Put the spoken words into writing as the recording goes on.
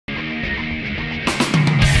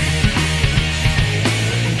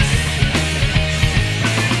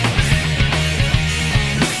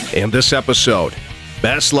In this episode,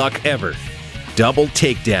 best luck ever, double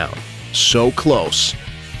takedown, so close,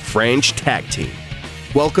 French tag team.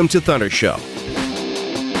 Welcome to ThunderShow.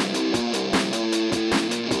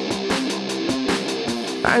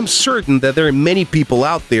 I'm certain that there are many people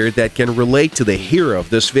out there that can relate to the hero of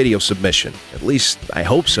this video submission. At least, I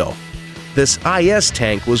hope so. This IS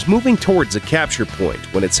tank was moving towards a capture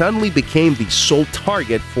point when it suddenly became the sole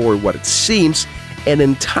target for what it seems an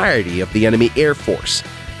entirety of the enemy air force.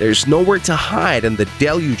 There's nowhere to hide and the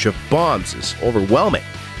deluge of bombs is overwhelming.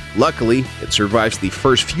 Luckily, it survives the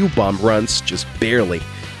first few bomb runs, just barely.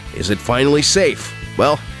 Is it finally safe?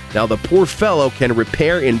 Well, now the poor fellow can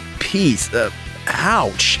repair in peace.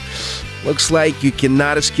 Ouch! Looks like you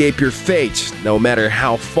cannot escape your fate, no matter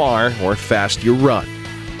how far or fast you run.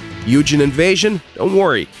 Huge an invasion? Don't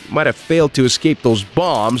worry, you might have failed to escape those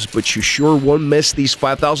bombs, but you sure won't miss these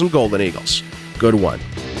 5,000 Golden Eagles. Good one.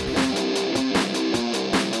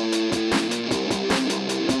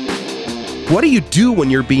 What do you do when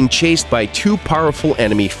you're being chased by two powerful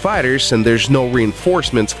enemy fighters and there's no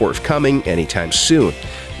reinforcements forthcoming anytime soon?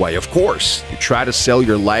 Why, of course, you try to sell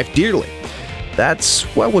your life dearly. That's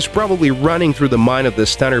what was probably running through the mind of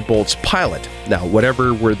this Thunderbolt's pilot. Now,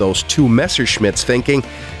 whatever were those two Messerschmitts thinking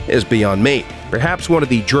is beyond me. Perhaps one of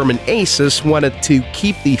the German aces wanted to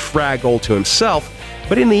keep the frag all to himself,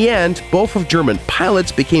 but in the end, both of German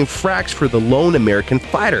pilots became frags for the lone American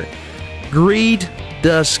fighter. Greed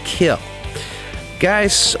does kill.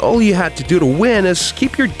 Guys, all you had to do to win is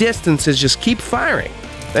keep your distance and just keep firing.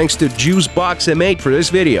 Thanks to Juicebox M8 for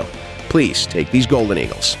this video. Please take these Golden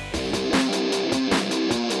Eagles.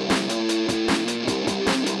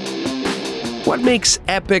 What makes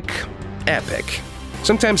epic, epic?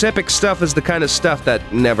 Sometimes epic stuff is the kind of stuff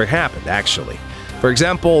that never happened, actually. For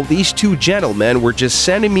example, these two gentlemen were just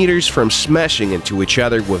centimeters from smashing into each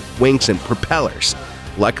other with wings and propellers.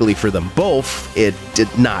 Luckily for them both, it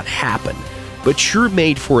did not happen, but sure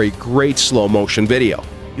made for a great slow-motion video.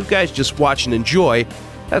 You guys just watch and enjoy.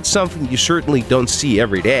 That's something you certainly don't see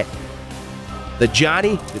every day. The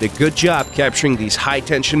Johnny did a good job capturing these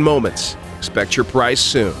high-tension moments. Expect your prize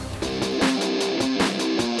soon.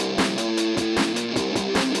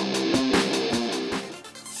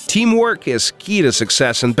 Teamwork is key to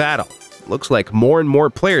success in battle. Looks like more and more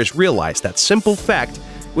players realize that simple fact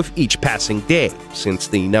with each passing day, since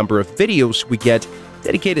the number of videos we get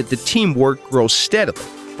dedicated to teamwork grows steadily.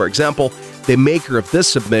 For example, the maker of this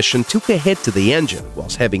submission took a hit to the engine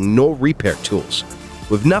whilst having no repair tools.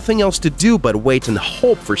 With nothing else to do but wait and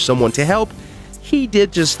hope for someone to help, he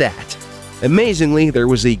did just that. Amazingly, there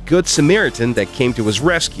was a good Samaritan that came to his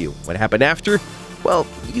rescue. What happened after? Well,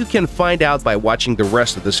 you can find out by watching the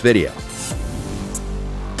rest of this video.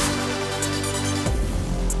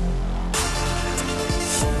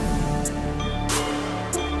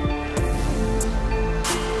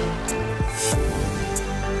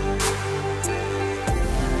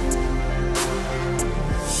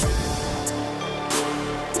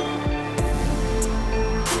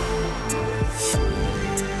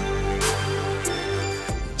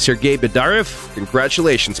 Sergei Bedarev,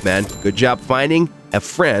 congratulations, man. Good job finding a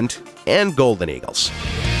friend and Golden Eagles.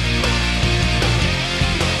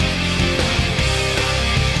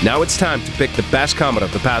 Now it's time to pick the best comment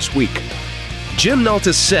of the past week. Jim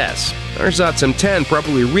Naltis says, Ersatz M10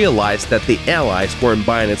 probably realized that the Allies weren't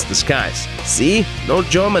buying its disguise. See? No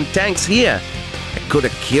German tanks here. I could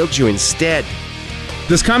have killed you instead.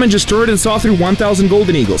 This comment just started and saw through 1,000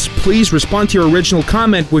 Golden Eagles. Please respond to your original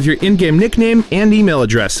comment with your in-game nickname and email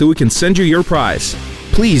address so we can send you your prize.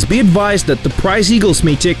 Please be advised that the prize Eagles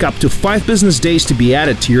may take up to 5 business days to be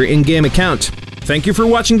added to your in-game account. Thank you for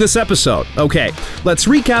watching this episode. Okay, let's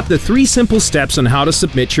recap the 3 simple steps on how to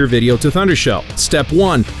submit your video to ThunderShow. Step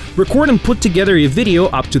 1. Record and put together a video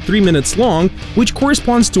up to 3 minutes long, which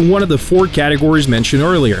corresponds to one of the 4 categories mentioned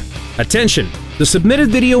earlier. Attention! The submitted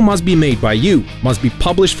video must be made by you, must be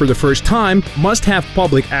published for the first time, must have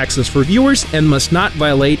public access for viewers, and must not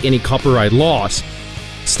violate any copyright laws.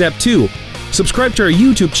 Step 2. Subscribe to our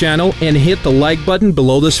YouTube channel and hit the like button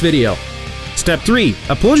below this video. Step 3.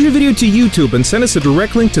 Upload your video to YouTube and send us a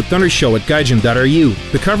direct link to thundershow@gaijin.ru.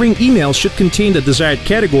 The covering email should contain the desired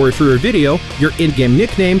category for your video, your in-game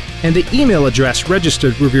nickname, and the email address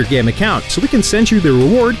registered with your game account, so we can send you the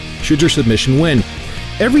reward should your submission win.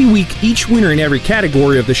 Every week, each winner in every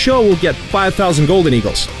category of the show will get 5,000 Golden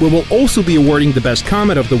Eagles. We will also be awarding the best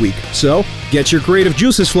comment of the week. So, get your creative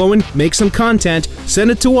juices flowing, make some content,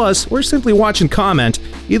 send it to us, or simply watch and comment.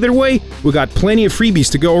 Either way, we got plenty of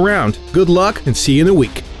freebies to go around. Good luck and see you in a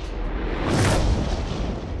week.